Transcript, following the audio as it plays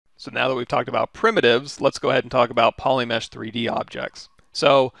So now that we've talked about primitives, let's go ahead and talk about Polymesh3D objects.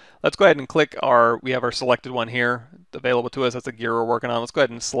 So let's go ahead and click we have our selected one here available to us. That's the gear we're working on. Let's go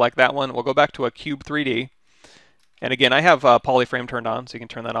ahead and select that one. We'll go back to a Cube 3D. And again, I have Polyframe turned on, so you can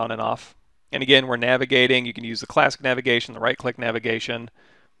turn that on and off. And again, we're navigating. You can use the classic navigation, the right-click navigation.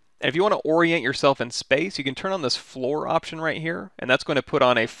 And if you want to orient yourself in space, you can turn on this floor option right here, and that's going to put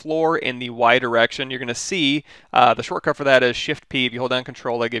on a floor in the Y direction. You're going to see the shortcut for that is Shift-P. If you hold down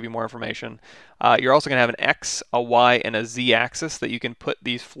Control, that'll give you more information. You're also going to have an X, a Y, and a Z axis that you can put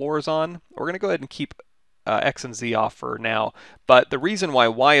these floors on. We're going to go ahead and keep X and Z off for now. But the reason why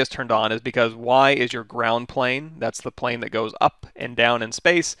Y is turned on is because Y is your ground plane. That's the plane that goes up and down in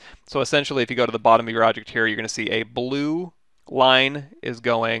space. So essentially, if you go to the bottom of your object here, you're going to see a blue line is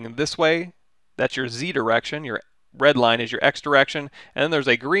going this way. That's your Z direction. Your red line is your X direction. And then there's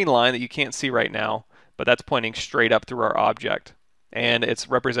a green line that you can't see right now, but that's pointing straight up through our object. And it's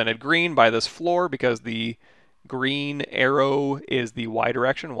represented green by this floor because the green arrow is the Y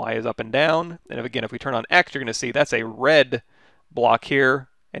direction. Y is up and down. And if we turn on X, you're going to see that's a red block here.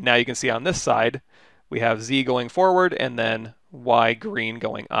 And now you can see on this side, we have Z going forward and then Y green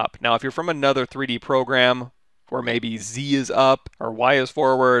going up. Now, if you're from another 3D program, where maybe Z is up or Y is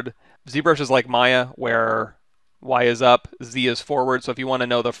forward. ZBrush is like Maya, where Y is up, Z is forward. So if you want to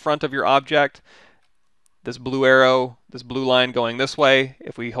know the front of your object, this blue arrow, this blue line going this way,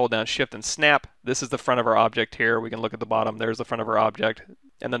 if we hold down Shift and Snap, this is the front of our object here. We can look at the bottom. There's the front of our object.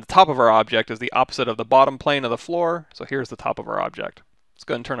 And then the top of our object is the opposite of the bottom plane of the floor. So here's the top of our object. Let's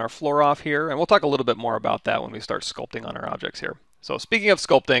go ahead and turn our floor off here. And we'll talk a little bit more about that when we start sculpting on our objects here. So speaking of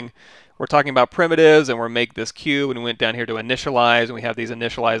sculpting, we're talking about primitives, and we're make this cube, and we went down here to initialize, and we have these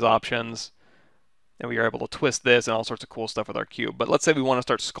initialize options, and we are able to twist this and all sorts of cool stuff with our cube. But let's say we want to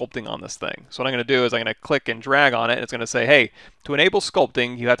start sculpting on this thing. So what I'm going to do is I'm going to click and drag on it, and it's going to say, hey, to enable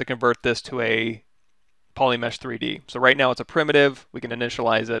sculpting, you have to convert this to a Polymesh3D. So right now it's a primitive. We can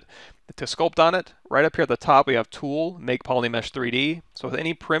initialize it. To sculpt on it, right up here at the top, we have Tool, Make Polymesh3D. So with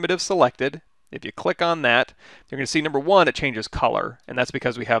any primitive selected, if you click on that, you're going to see, number one, it changes color, and that's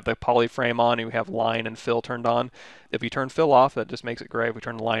because we have the polyframe on and we have line and fill turned on. If you turn fill off, that just makes it gray. If we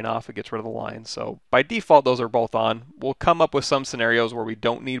turn the line off, it gets rid of the line. So by default, those are both on. We'll come up with some scenarios where we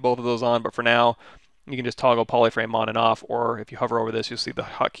don't need both of those on, but for now, you can just toggle polyframe on and off, or if you hover over this, you'll see the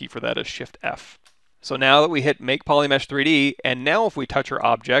hotkey for that is Shift F. So now that we hit Make Polymesh3D, and now if we touch our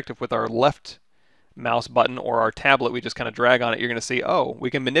object, if with our left mouse button or our tablet, we just kind of drag on it, you're going to see, oh,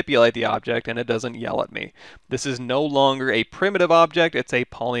 we can manipulate the object and it doesn't yell at me. This is no longer a primitive object, it's a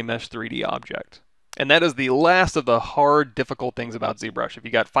Polymesh3D object. And that is the last of the hard, difficult things about ZBrush. If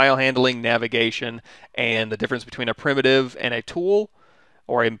you got file handling, navigation, and the difference between a primitive and a tool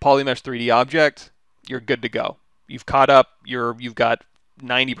or a Polymesh3D object, you're good to go. You've caught up, you've got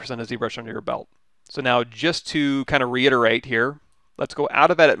 90% of ZBrush under your belt. So now just to kind of reiterate here, let's go out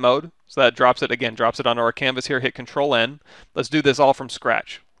of edit mode. So that drops it onto our canvas here, hit Control N. Let's do this all from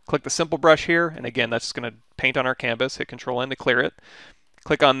scratch. Click the simple brush here, and again, that's going to paint on our canvas. Hit Control N to clear it.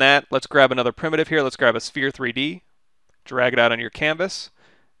 Click on that. Let's grab another primitive here. Let's grab a Sphere 3D. Drag it out on your canvas.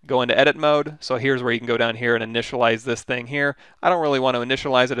 Go into edit mode. So here's where you can go down here and initialize this thing here. I don't really want to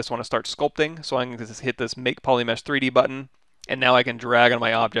initialize it. I just want to start sculpting. So I'm going to just hit this Make Polymesh3D button. And now I can drag on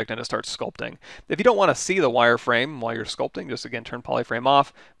my object and it starts sculpting. If you don't want to see the wireframe while you're sculpting, just again turn polyframe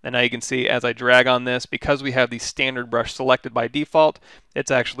off. And now you can see as I drag on this, because we have the standard brush selected by default,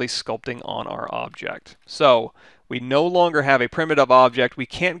 it's actually sculpting on our object. So we no longer have a primitive object. We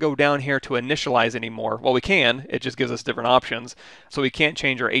can't go down here to initialize anymore. Well, we can. It just gives us different options. So we can't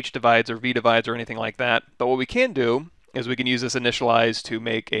change our H divides or V divides or anything like that. But what we can do is we can use this initialize to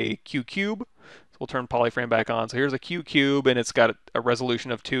make a Q cube. We'll turn polyframe back on. So here's a Q cube, and it's got a resolution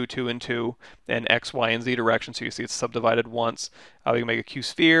of 2, 2, and 2, and X, Y, and Z direction. So you see it's subdivided once. We can make a Q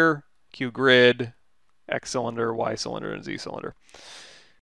sphere, Q grid, X cylinder, Y cylinder, and Z cylinder.